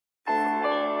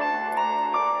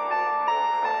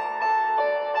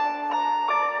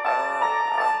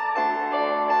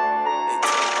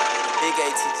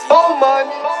ATG. Oh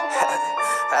money.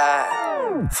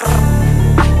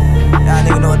 Y'all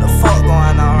niggas know what the fuck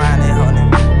going on around here, ho,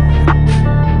 nigga.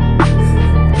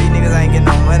 These niggas ain't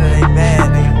getting no money, they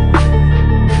bad, nigga.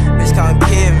 Bitch, come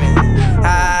kill me.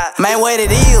 Man, what it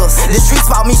is? The streets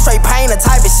bought me straight pain, the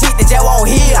type of shit that just won't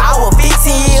heal. I was 15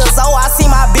 years old, I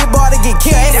seen my big brother get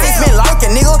killed. And sis been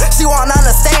lurking, nigga. She won't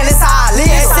understand, this how I live.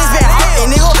 And sis been hurting,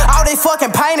 nigga. All they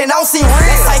fucking pain and don't seem real.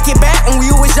 Let's take it back when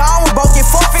we was young, we broke it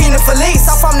fuck feeding for lease.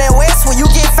 I'm from that west when you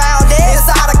get found dead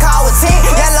inside a car with 10.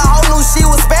 That little hoe knew she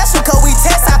was special, cause we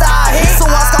test after our hits. So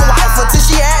once gon' wife her till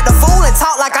she had the fool and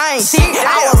talk like I ain't shit.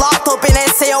 I was locked up in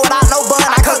that cell without no bun,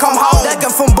 I could come home.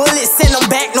 Ducking from bullets, send them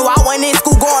back. No, I went in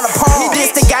school going to prom. He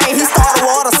dissed the game, he started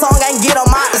water song, ain't get him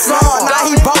out the slum. Now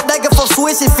he broke, ducking from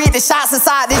switching 50 shots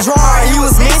inside the drum. He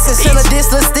was missing, should've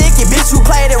this little sticky, bitch, you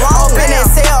played it wrong. In that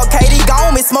cell, KD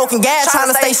gone, me smoking gas,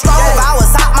 tryna stay strong. If I was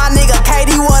out, my nigga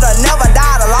KD would've never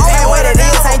died alone. And what it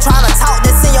is, ain't tryna talk,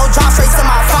 just send your drop straight to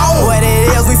my phone. What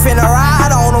it is, we finna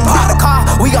ride on him. Park the car,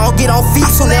 we gon' get on feet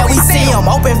soon as we see him.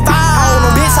 Open fire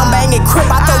on him, bitch, I'm banging crip,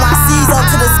 I throw my C's up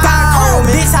to the sky.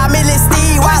 Bitch, I'm in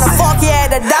Steve, why the fuck he had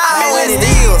to die? Man, what it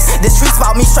is, the streets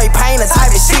bought me straight pain, the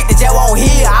type of shit that just won't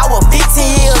heal. I was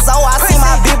 15 years old, I seen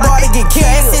my big brother get killed.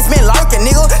 And sis been lurking,